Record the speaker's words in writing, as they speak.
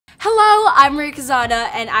I'm Maria Quezada,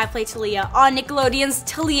 and I play Talia on Nickelodeon's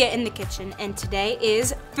Talia in the Kitchen, and today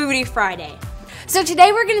is Foodie Friday. So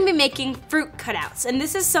today we're going to be making fruit cutouts, and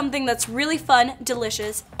this is something that's really fun,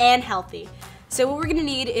 delicious, and healthy. So what we're going to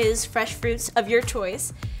need is fresh fruits of your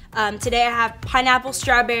choice. Today I have pineapple,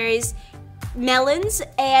 strawberries, melons,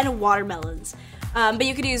 and watermelons. But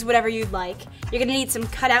you could use whatever you'd like. You're gonna need some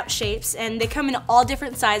cutout shapes, and they come in all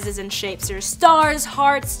different sizes and shapes. There's stars,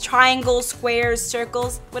 hearts, triangles, squares,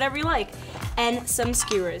 circles, whatever you like, and some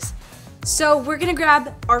skewers. So we're gonna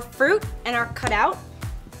grab our fruit and our cutout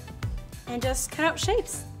and just cut out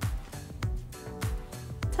shapes.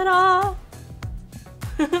 Ta-da!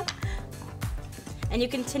 And you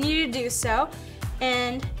continue to do so,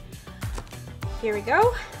 and here we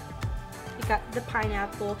go. We got the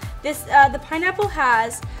pineapple. The pineapple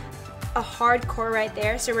has a hard core right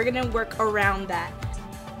there, so we're gonna work around that.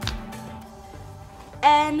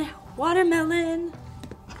 And watermelon.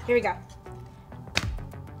 Here we go.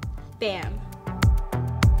 Bam.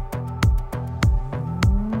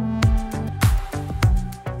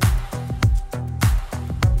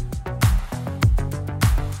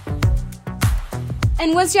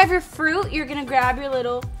 And once you have your fruit, you're gonna grab your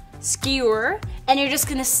little skewer, and you're just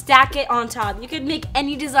gonna stack it on top. You could make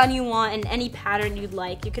any design you want and any pattern you'd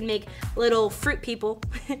like. You can make little fruit people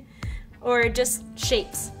or just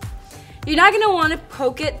shapes. You're not gonna wanna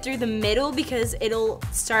poke it through the middle because it'll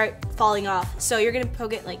start falling off. So you're gonna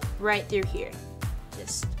poke it like right through here.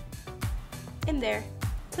 Just in there.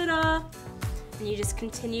 Ta-da! And you just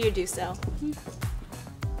continue to do so.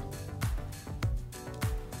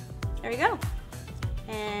 There we go.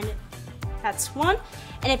 And that's one.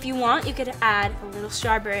 And if you want, you could add a little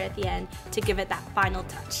strawberry at the end to give it that final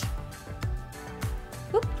touch.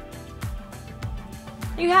 Whoop.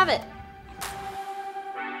 There you have it.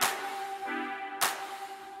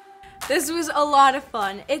 This was a lot of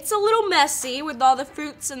fun. It's a little messy with all the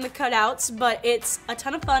fruits and the cutouts, but it's a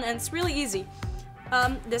ton of fun and it's really easy.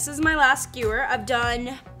 This is my last skewer. I've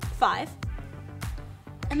done 5.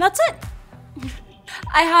 And that's it.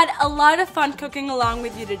 I had a lot of fun cooking along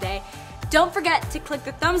with you today. Don't forget to click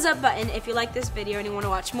the thumbs up button if you like this video and you want to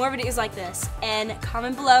watch more videos like this, and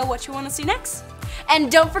comment below what you want to see next. And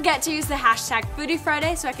don't forget to use the hashtag Foodie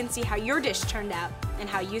Friday so I can see how your dish turned out and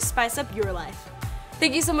how you spice up your life.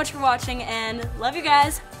 Thank you so much for watching, and love you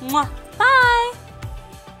guys. Mwah. Bye!